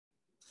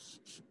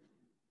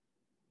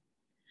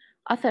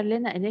Athar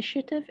Lina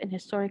initiative in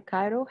historic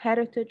Cairo,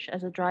 heritage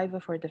as a driver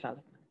for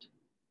development.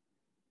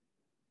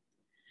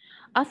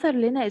 Athar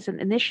Lina is an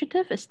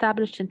initiative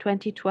established in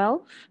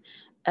 2012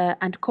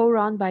 and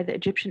co-run by the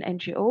Egyptian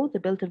NGO, the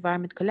Built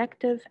Environment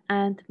Collective,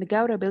 and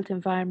Megawra Built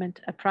Environment,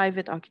 a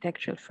private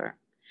architectural firm.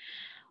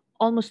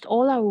 Almost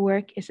all our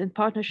work is in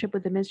partnership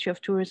with the Ministry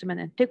of Tourism and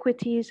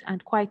Antiquities,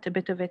 and quite a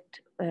bit of it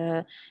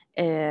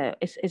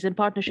is in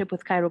partnership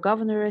with Cairo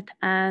Governorate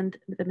and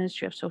the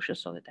Ministry of Social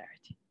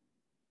Solidarity.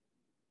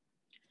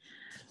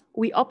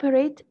 We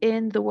operate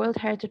in the World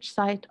Heritage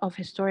Site of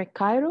Historic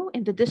Cairo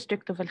in the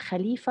district of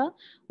Al-Khalifa,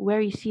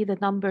 where you see the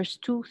numbers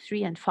 2,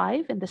 3, and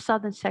 5 in the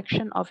southern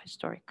section of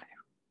Historic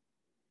Cairo.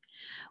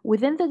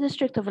 Within the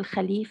district of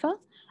Al-Khalifa,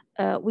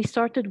 we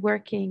started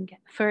working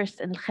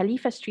first in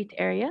Al-Khalifa Street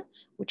area,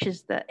 which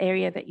is the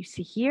area that you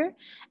see here.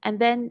 And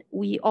then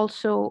we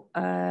also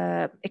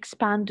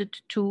expanded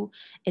to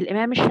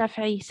Al-Imam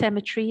al-Shafi'i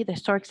Cemetery, the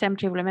historic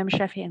cemetery of Al-Imam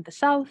al-Shafi'i in the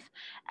south,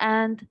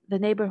 and the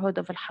neighborhood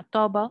of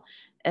Al-Hattaba,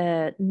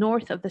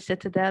 north of the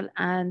Citadel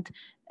and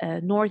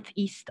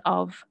northeast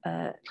of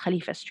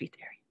Khalifa Street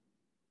area.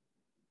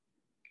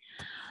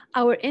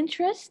 Our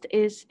interest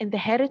is in the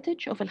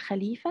heritage of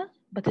Al-Khalifa,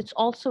 but it's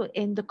also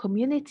in the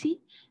community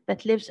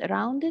that lives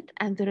around it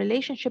and the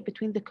relationship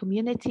between the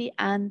community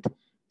and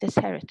this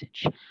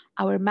heritage.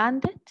 Our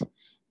mandate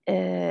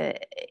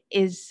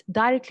is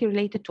directly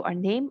related to our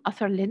name,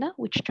 Athar Lina,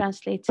 which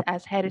translates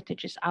as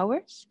heritage is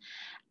ours.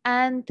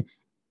 And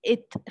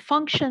it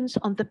functions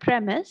on the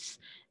premise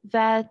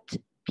that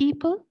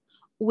people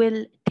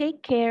will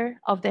take care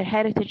of their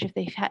heritage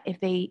if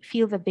they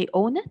feel that they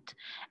own it,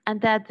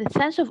 and that the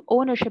sense of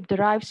ownership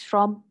derives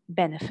from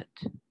benefit.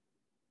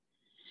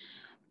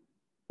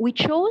 We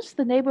chose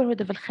the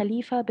neighborhood of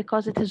Al-Khalifa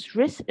because it is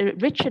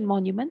rich in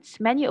monuments,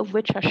 many of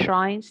which are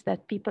shrines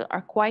that people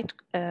are quite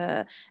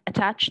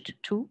attached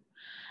to.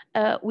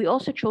 We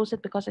also chose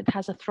it because it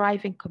has a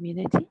thriving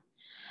community.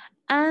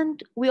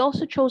 And we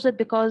also chose it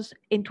because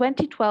in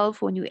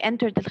 2012, when we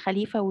entered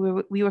Al-Khalifa,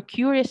 we were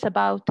curious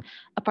about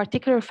a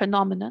particular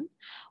phenomenon,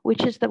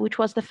 which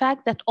was the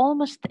fact that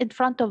almost in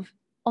front of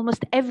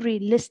almost every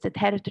listed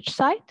heritage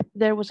site,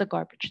 there was a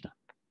garbage dump.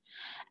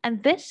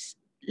 And this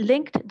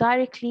linked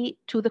directly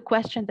to the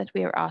question that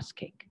we are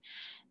asking.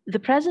 The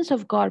presence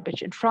of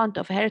garbage in front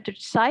of a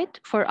heritage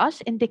site for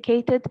us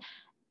indicated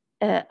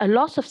a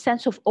loss of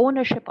sense of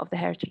ownership of the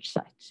heritage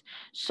sites.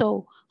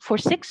 So for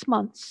 6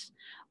 months,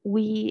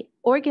 we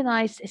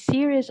organized a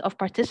series of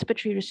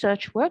participatory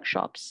research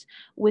workshops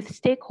with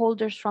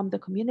stakeholders from the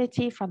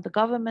community, from the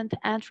government,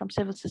 and from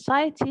civil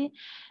society,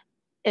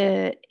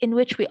 in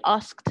which we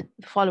asked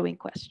the following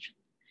question.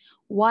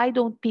 Why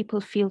don't people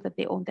feel that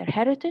they own their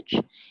heritage?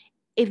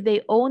 If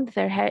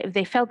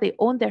they felt they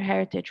owned their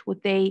heritage,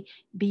 would they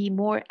be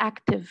more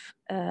active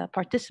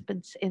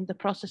participants in the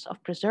process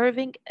of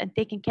preserving and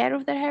taking care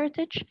of their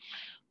heritage?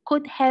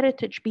 Could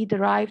heritage be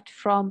derived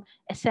from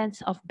a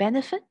sense of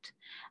benefit?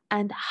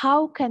 And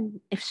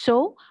if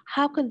so,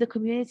 how can the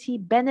community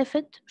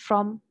benefit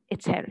from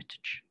its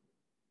heritage?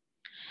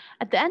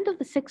 At the end of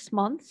the 6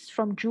 months,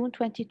 from June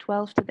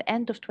 2012 to the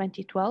end of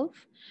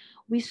 2012,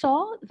 we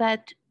saw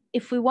that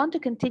if we want to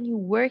continue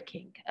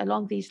working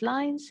along these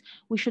lines,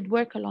 we should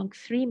work along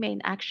 3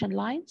 main action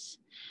lines.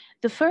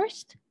 The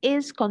first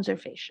is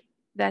conservation,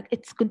 that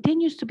it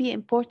continues to be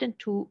important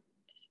to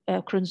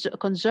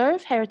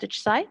conserve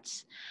heritage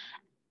sites,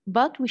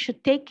 but we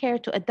should take care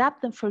to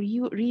adapt them for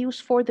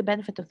reuse for the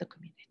benefit of the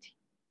community.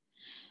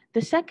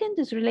 The second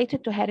is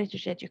related to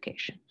heritage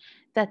education,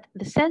 that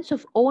the sense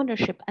of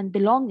ownership and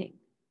belonging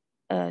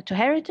to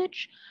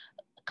heritage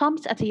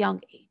comes at a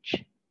young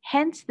age.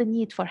 Hence the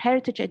need for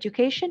heritage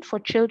education for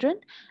children,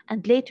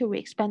 and later we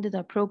expanded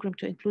our program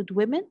to include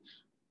women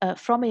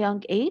from a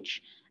young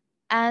age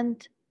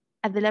and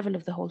at the level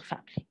of the whole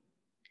family.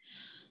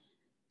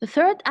 The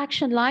third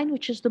action line,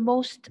 which is the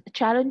most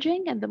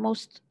challenging and the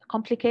most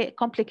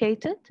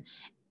complicated,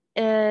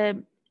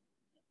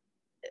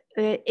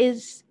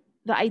 is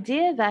the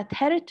idea that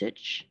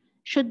heritage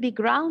should be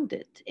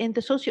grounded in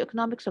the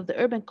socioeconomics of the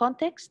urban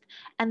context,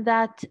 and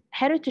that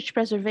heritage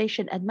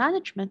preservation and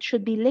management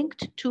should be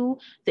linked to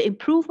the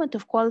improvement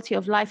of quality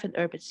of life in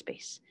urban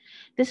space.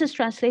 This is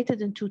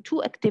translated into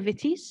 2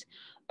 activities: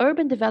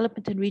 urban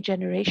development and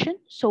regeneration,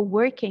 so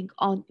working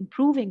on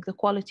improving the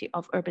quality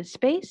of urban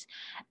space.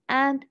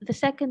 And the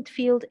second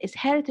field is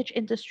heritage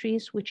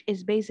industries, which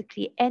is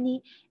basically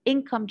any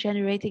income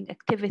generating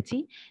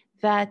activity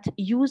that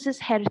uses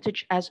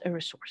heritage as a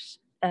resource,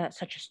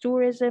 such as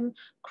tourism,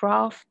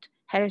 craft,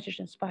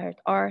 heritage-inspired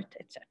art,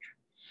 etc.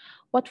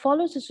 What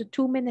follows is a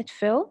 2-minute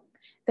film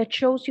that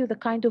shows you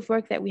the kind of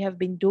work that we have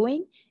been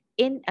doing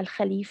in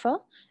Al-Khalifa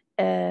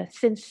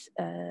since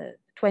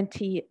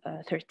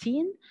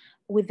 2013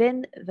 within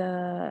the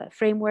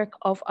framework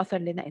of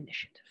Athar Lina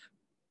initiative.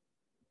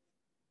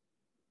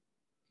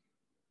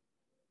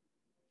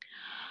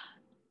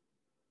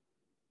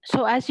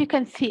 So as you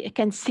can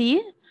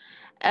see,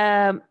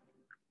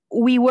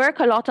 we work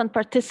a lot on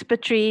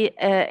participatory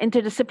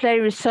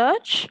interdisciplinary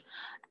research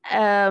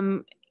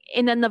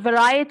in a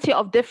variety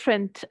of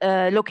different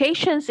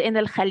locations in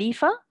Al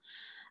Khalifa.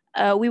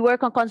 We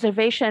work on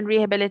conservation and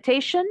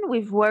rehabilitation.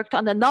 We've worked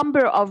on a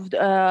number of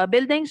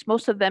buildings,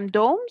 most of them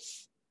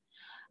domes.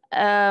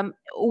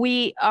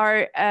 We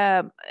are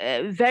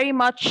very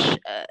much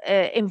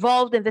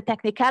involved in the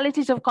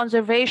technicalities of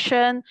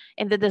conservation,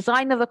 in the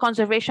design of the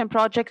conservation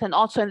project, and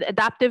also in the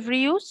adaptive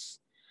reuse.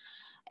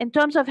 In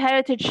terms of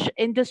heritage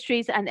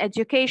industries and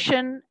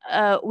education,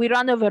 we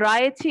run a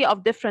variety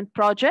of different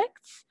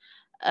projects,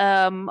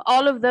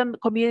 all of them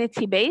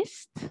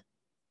community-based,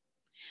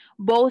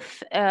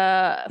 both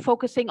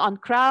focusing on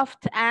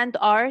craft and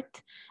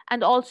art,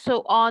 and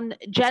also on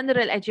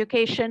general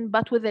education,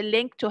 but with a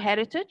link to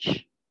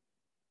heritage.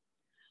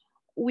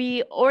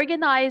 We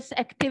organize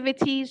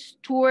activities,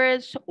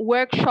 tours,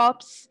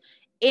 workshops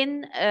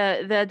in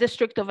the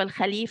district of Al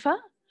Khalifa,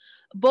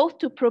 both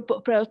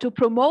to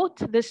promote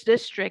this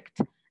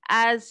district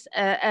as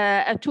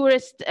a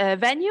tourist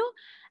venue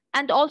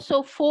and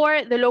also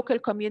for the local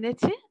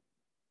community.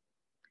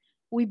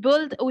 We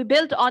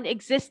build on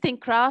existing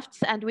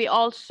crafts, and we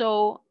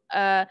also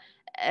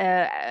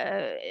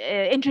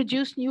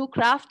introduce new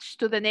crafts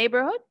to the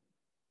neighborhood.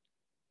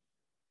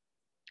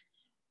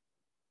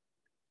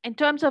 In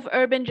terms of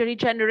urban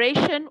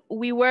regeneration,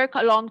 we work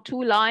along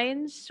two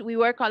lines. We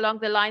work along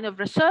the line of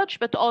research,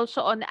 but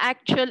also on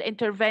actual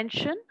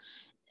intervention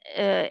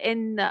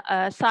in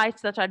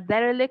sites that are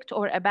derelict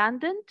or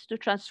abandoned to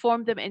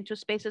transform them into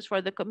spaces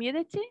for the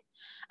community,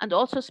 and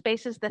also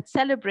spaces that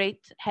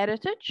celebrate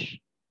heritage.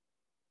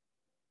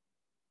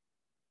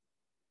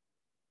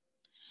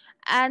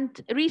 And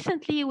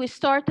recently, we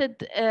started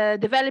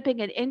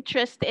developing an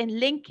interest in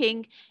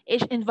linking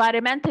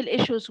environmental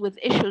issues with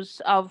issues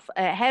of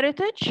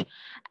heritage.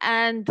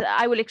 And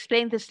I will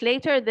explain this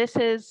later. This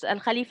is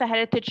Al Khalifa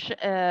Heritage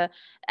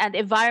and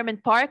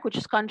Environment Park, which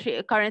is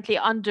currently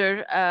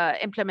under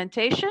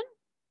implementation,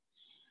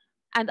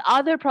 and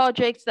other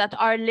projects that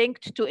are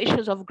linked to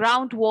issues of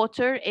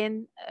groundwater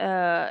in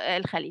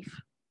Al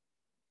Khalifa.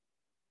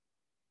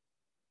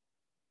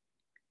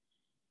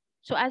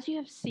 So as you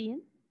have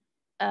seen,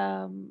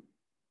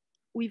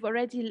 we've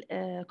already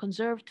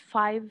conserved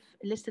 5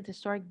 listed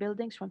historic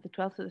buildings from the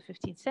 12th to the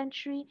 15th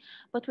century,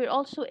 but we're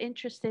also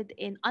interested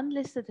in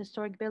unlisted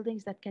historic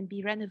buildings that can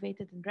be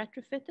renovated and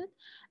retrofitted.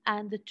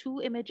 And the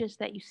 2 images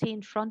that you see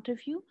in front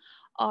of you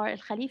are Al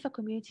Khalifa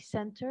Community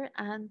Center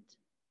and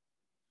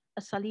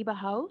a Saliba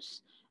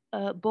house,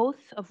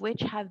 both of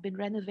which have been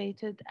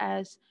renovated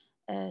as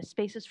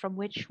spaces from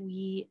which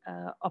we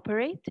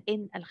operate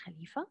in Al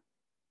Khalifa.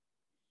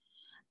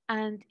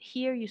 And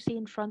here you see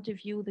in front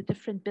of you the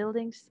different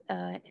buildings,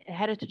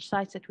 heritage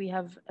sites that we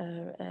have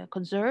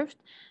conserved.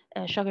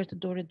 Shajarat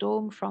al-Dor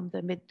Dome from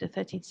the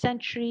mid-13th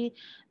century,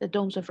 the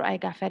domes of Ra'aya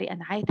Ga'fari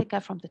and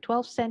Aitika from the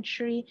 12th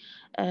century,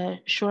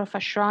 Shurafa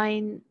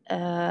Shrine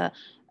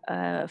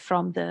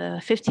from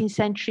the 15th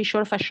century.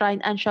 Shurafa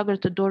Shrine and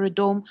Shajarat al-Dor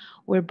Dome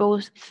were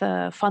both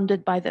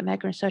funded by the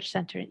American Research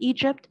Center in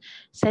Egypt.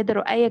 Sayyida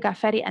Ra'aya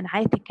Ga'fari and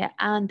Aitika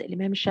and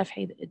Imam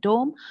al-Shafi'i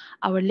Dome,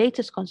 our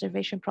latest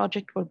conservation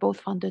project, were both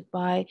funded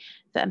by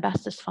the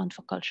Ambassador's Fund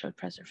for Cultural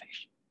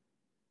Preservation.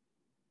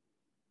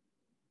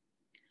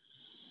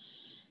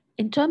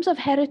 In terms of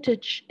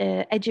heritage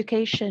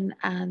education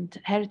and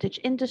heritage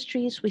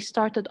industries, we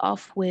started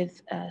off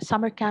with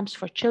summer camps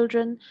for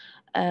children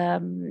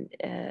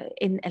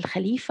in Al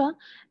Khalifa.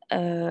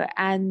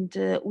 And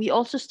we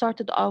also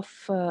started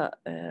off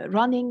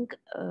running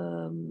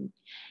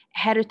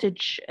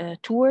heritage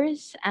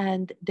tours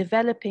and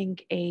developing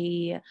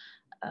a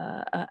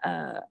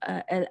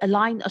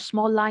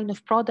small line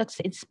of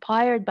products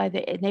inspired by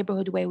the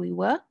neighborhood where we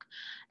work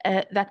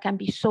that can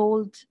be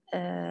sold,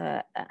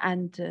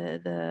 and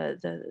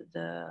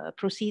the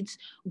proceeds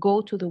go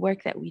to the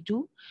work that we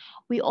do.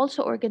 We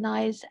also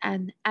organize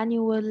an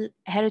annual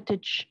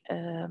heritage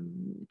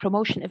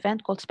promotion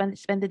event called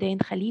Spend the Day in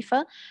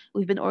Khalifa.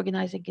 We've been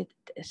organizing it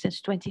since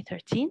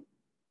 2013.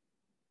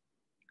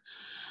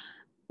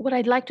 What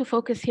I'd like to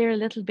focus here a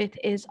little bit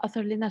is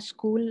Athar Lina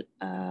School,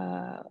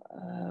 Athar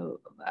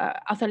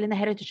Lina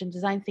Heritage and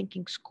Design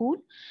Thinking School.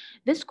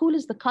 This school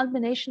is the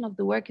culmination of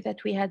the work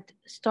that we had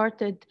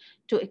started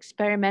to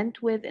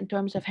experiment with in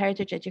terms of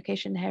heritage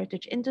education and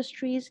heritage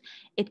industries.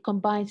 It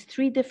combines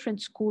 3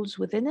 different schools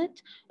within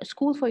it: a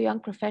school for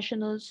young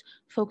professionals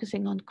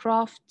focusing on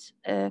crafts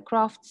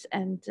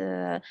and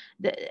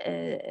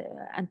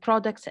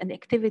products and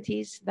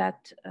activities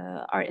that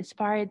are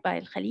inspired by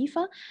Al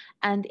Khalifa.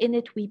 And in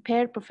it, we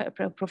pair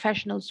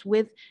professionals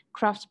with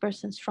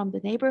craftspersons from the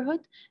neighborhood,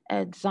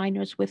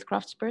 designers with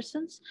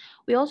craftspersons.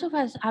 We also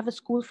have a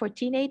school for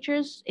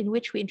teenagers in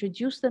which we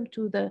introduce them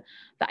to the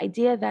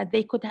idea that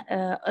they could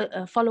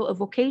follow a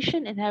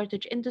vocation in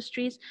heritage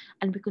industries,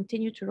 and we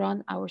continue to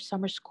run our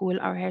summer school,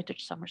 our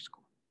heritage summer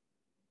school.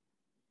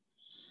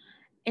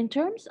 In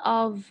terms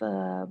of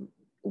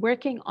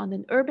working on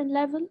an urban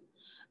level,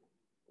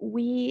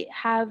 we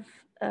have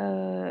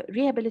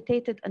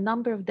rehabilitated a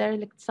number of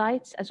derelict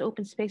sites as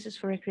open spaces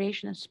for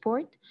recreation and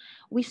sport.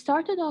 We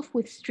started off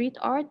with street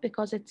art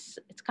because it's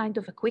kind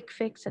of a quick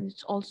fix, and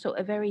it's also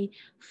a very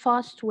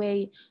fast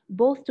way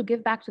both to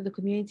give back to the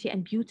community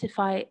and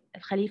beautify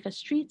Al Khalifa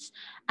streets,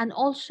 and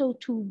also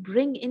to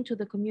bring into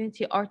the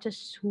community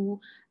artists who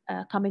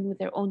come in with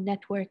their own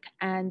network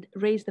and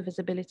raise the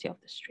visibility of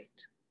the street.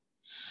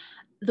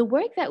 The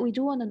work that we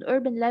do on an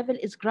urban level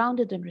is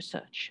grounded in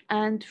research.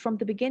 And from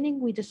the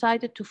beginning, we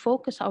decided to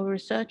focus our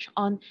research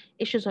on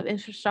issues of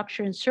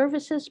infrastructure and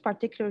services,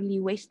 particularly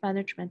waste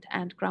management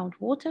and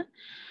groundwater.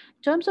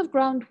 In terms of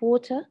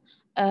groundwater,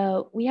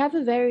 we have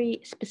a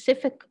very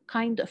specific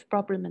kind of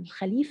problem in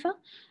Khalifa.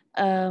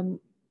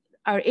 Um,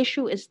 our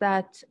issue is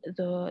that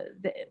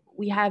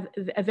we have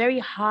a very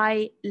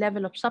high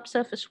level of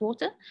subsurface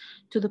water,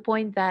 to the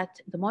point that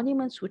the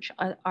monuments which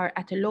are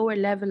at a lower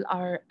level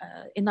are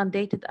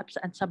inundated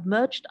and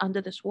submerged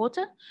under this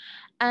water.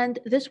 And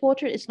this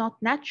water is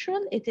not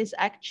natural. It is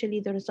actually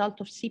the result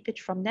of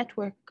seepage from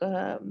network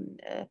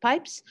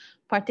pipes,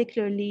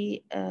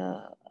 particularly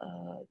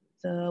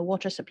the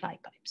water supply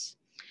pipes.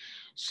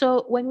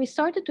 So when we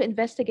started to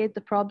investigate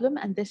the problem,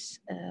 and this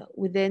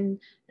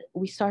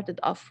we started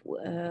off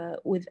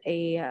with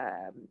a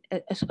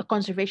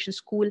conservation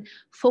school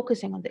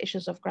focusing on the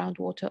issues of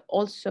groundwater,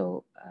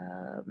 also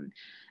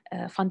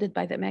funded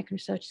by the American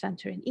Research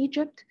Center in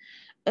Egypt.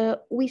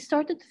 We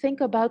started to think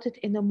about it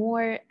in a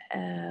more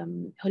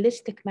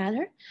holistic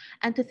manner,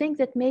 and to think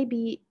that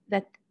maybe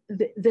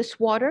this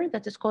water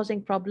that is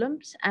causing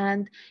problems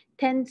and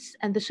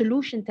the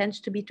solution tends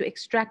to be to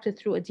extract it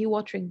through a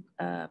dewatering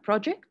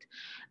project.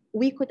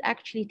 We could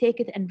actually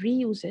take it and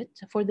reuse it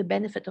for the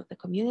benefit of the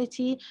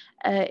community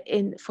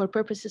for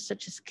purposes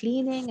such as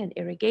cleaning and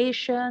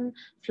irrigation,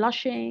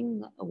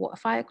 flushing,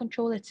 fire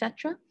control,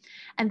 etc.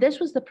 And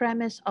this was the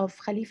premise of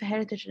Khalifa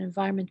Heritage and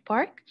Environment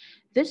Park.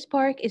 This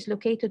park is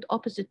located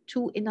opposite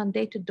two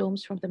inundated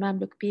domes from the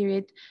Mamluk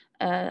period,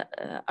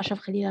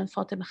 Ashraf Khalil and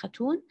Fatima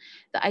Khatoon.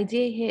 The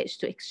idea here is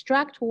to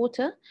extract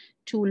water,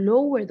 to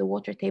lower the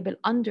water table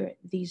under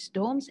these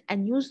domes,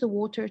 and use the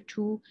water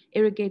to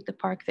irrigate the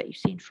park that you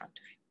see in front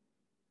of you.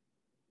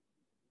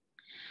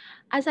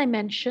 As I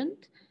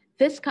mentioned,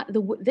 this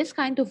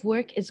kind of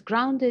work is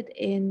grounded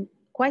in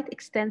quite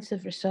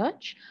extensive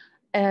research.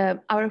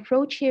 Our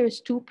approach here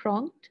is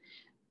two-pronged.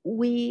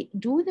 We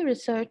do the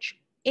research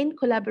in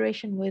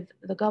collaboration with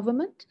the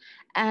government,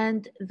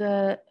 and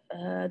the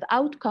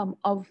outcome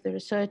of the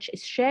research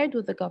is shared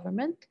with the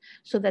government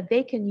so that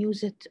they can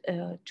use it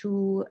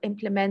to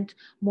implement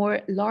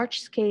more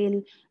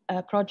large-scale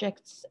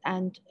projects,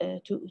 and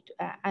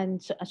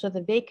so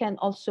that they can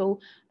also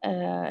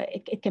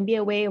it can be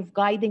a way of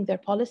guiding their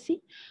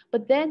policy.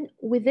 But then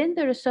within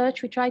the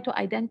research, we try to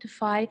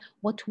identify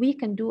what we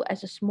can do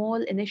as a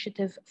small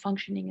initiative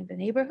functioning in the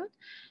neighborhood,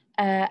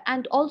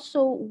 and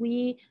also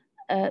we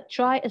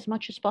try as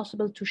much as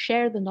possible to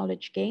share the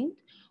knowledge gained.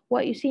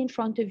 What you see in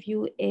front of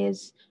you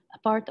is a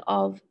part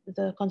of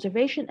the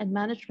conservation and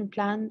management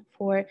plan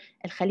for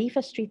Al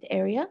Khalifa Street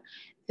area.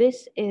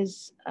 This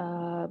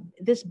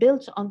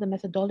builds on the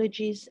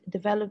methodologies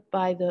developed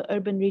by the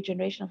Urban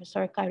Regeneration of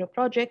Historic Cairo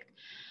project,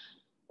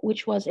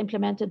 which was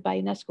implemented by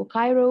UNESCO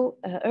Cairo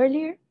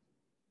earlier.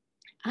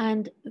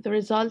 And the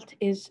result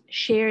is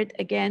shared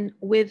again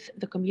with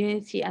the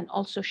community, and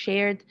also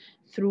shared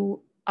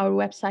through our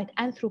website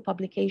and through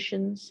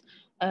publications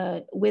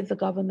with the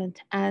government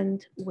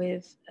and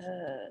with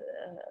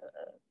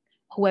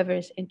whoever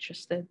is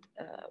interested,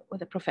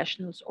 whether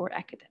professionals or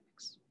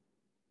academics.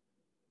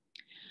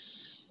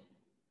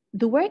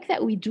 The work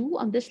that we do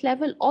on this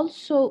level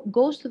also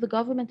goes to the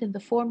government in the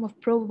form of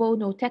pro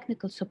bono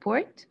technical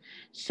support.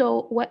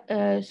 So,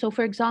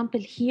 for example,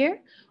 here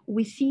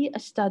we see a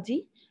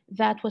study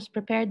that was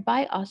prepared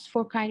by us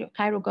for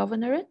Cairo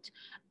Governorate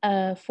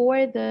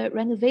for the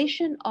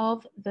renovation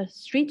of the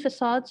street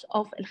facades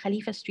of Al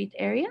Khalifa Street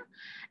area.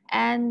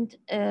 And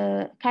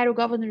Cairo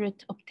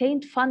Governorate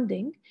obtained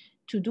funding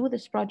to do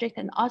this project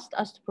and asked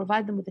us to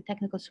provide them with the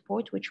technical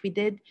support, which we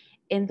did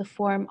in the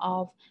form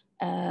of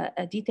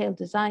a detailed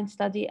design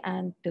study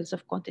and bills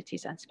of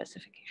quantities and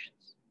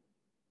specifications.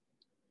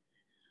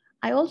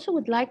 I also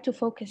would like to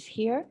focus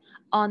here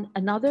on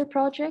another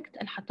project,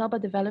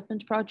 Al-Hattaba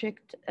Development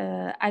Project.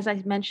 As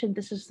I mentioned,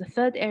 this is the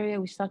third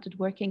area we started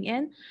working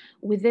in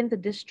within the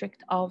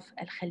district of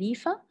Al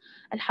Khalifa.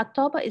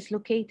 Al-Hattaba is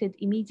located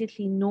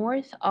immediately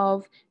north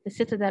of the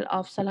citadel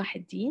of Salah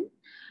ad-Din.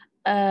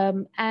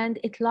 And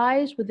it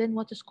lies within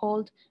what is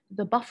called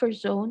the buffer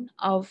zone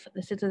of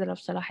the citadel of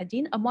Salah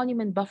ad-Din. A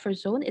monument buffer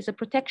zone is a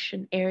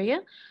protection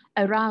area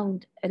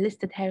around a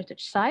listed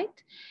heritage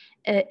site,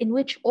 in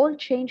which all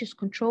change is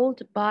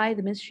controlled by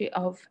the Ministry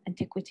of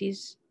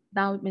Antiquities,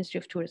 now Ministry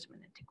of Tourism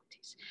and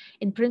Antiquities.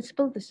 In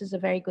principle, this is a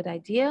very good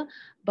idea,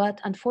 but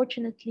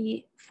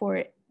unfortunately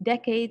for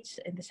decades,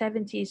 in the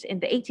 70s, in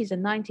the 80s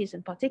and 90s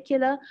in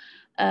particular,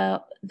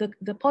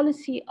 the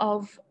policy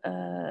of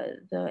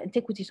the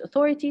antiquities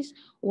authorities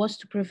was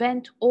to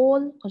prevent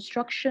all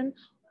construction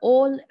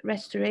all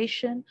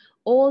restoration,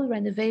 all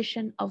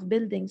renovation of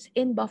buildings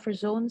in buffer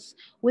zones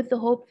with the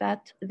hope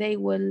that they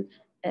will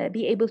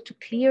be able to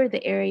clear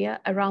the area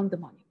around the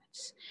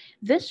monuments.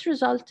 This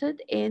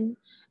resulted in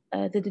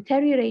the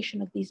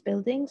deterioration of these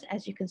buildings,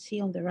 as you can see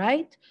on the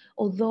right,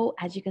 although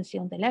as you can see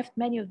on the left,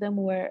 many of them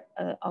were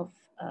of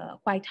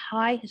quite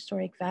high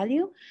historic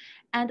value.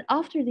 And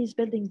after these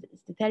buildings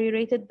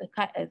deteriorated,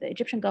 the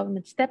Egyptian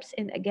government steps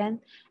in again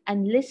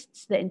and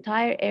lists the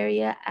entire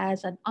area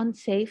as an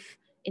unsafe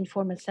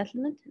informal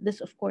settlement.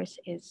 This, of course,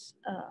 is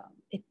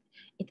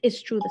it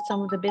is true that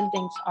some of the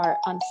buildings are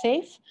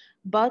unsafe,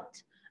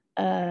 but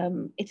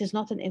it is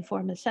not an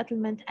informal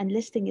settlement, and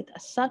listing it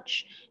as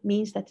such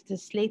means that it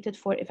is slated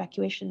for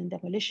evacuation and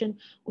demolition,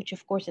 which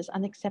of course is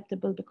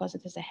unacceptable because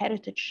it is a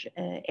heritage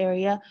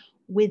area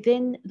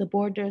within the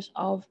borders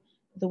of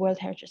the World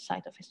Heritage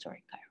Site of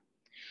Historic Cairo.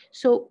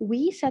 So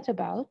we set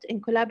about, in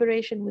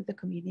collaboration with the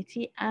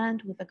community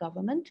and with the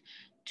government,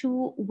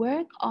 to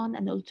work on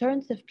an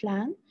alternative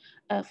plan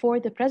for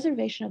the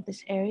preservation of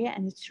this area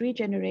and its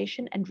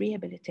regeneration and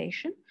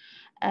rehabilitation.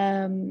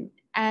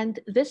 And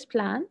this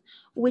plan,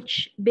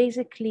 which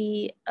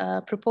basically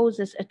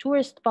proposes a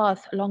tourist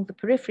path along the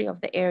periphery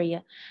of the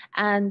area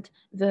and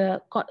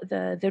the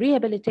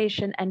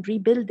rehabilitation and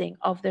rebuilding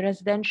of the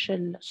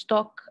residential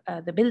stock,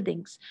 the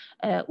buildings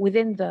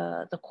within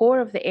the core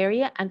of the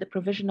area, and the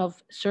provision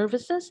of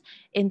services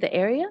in the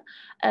area.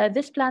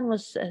 This plan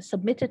was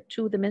submitted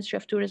to the Ministry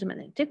of Tourism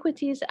and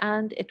Antiquities,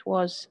 and it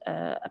was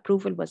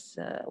approval was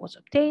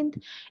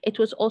obtained. It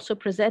was also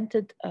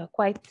presented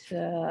quite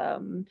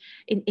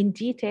in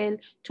detail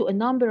to a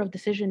number of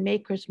decision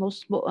makers,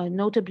 most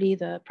notably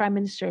the Prime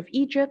Minister of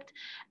Egypt.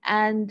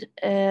 And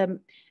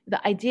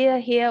the idea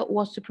here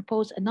was to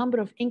propose a number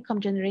of income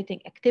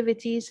generating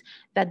activities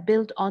that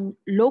build on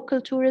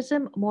local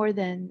tourism more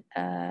than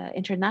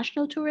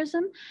international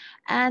tourism,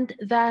 and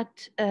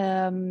that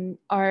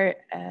are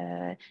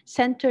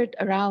centered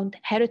around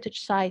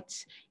heritage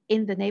sites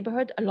in the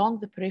neighborhood along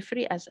the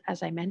periphery,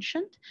 as I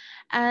mentioned.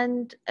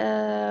 And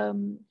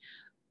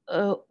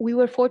we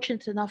were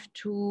fortunate enough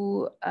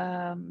to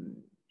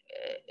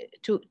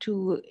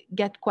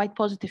get quite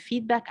positive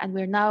feedback, and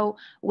we're now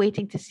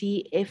waiting to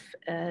see if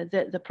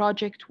the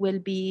project will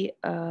be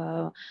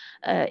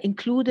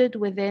included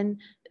within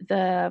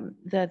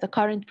the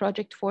current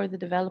project for the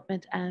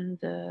development and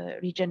the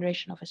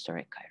regeneration of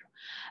historic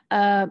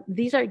Cairo.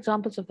 These are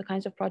examples of the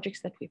kinds of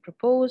projects that we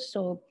propose.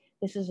 So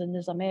this is a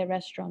Nizamiya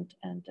restaurant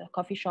and a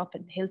coffee shop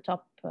in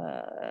Hilltop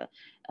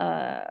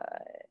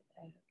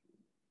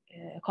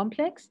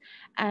complex,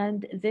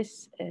 and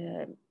this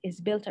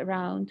is built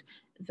around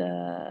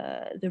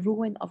the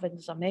ruin of a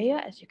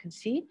Nizamiya, as you can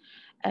see.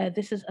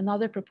 This is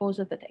another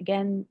proposal that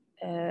again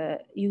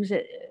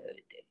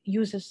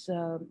uses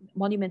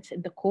monuments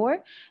in the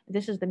core.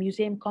 This is the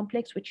museum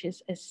complex, which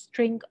is a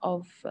string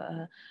of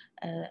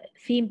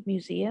themed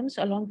museums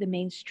along the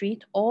main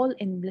street, all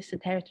in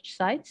listed heritage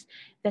sites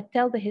that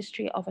tell the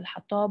history of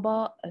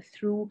Al-Hataba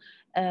through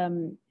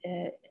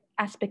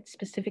aspects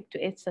specific to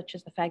it, such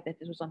as the fact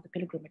that it was on the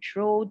pilgrimage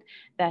road,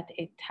 that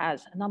it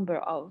has a number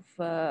of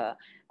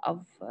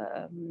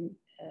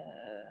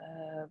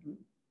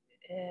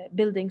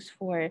buildings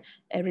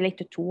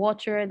related to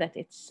water, that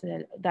it's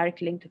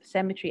directly linked to the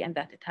cemetery, and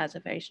that it has a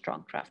very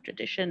strong craft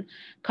tradition.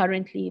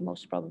 Currently,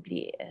 most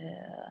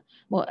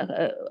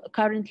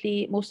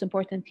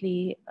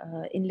importantly,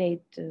 inlaid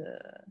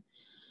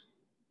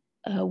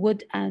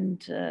wood and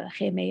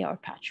khemaya or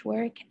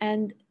patchwork.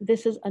 And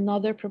this is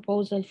another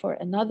proposal for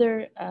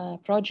another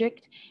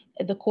project.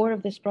 The core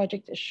of this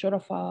project is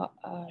Shurafa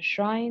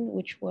Shrine,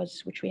 which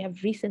we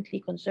have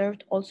recently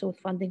conserved, also with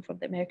funding from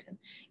the American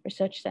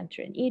Research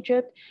Center in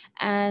Egypt.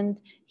 And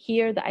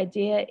here the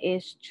idea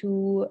is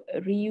to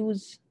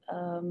reuse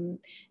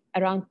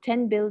around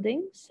 10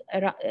 buildings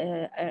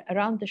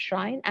around the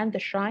shrine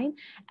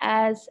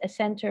as a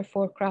center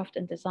for craft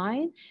and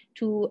design,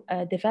 to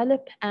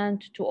develop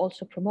and to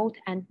also promote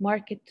and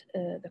market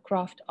the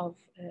craft of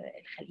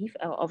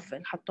Al-Khalifa, of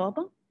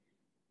Al-Hataba.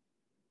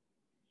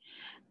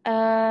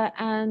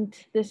 And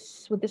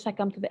with this, I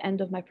come to the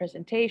end of my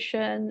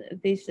presentation.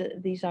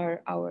 These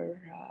are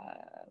our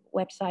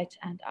websites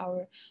and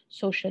our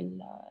social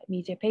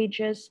media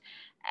pages.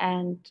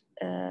 And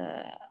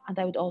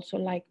I would also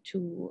like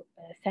to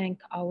thank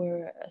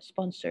our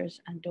sponsors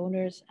and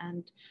donors,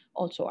 and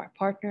also our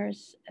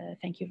partners.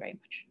 Thank you very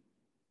much.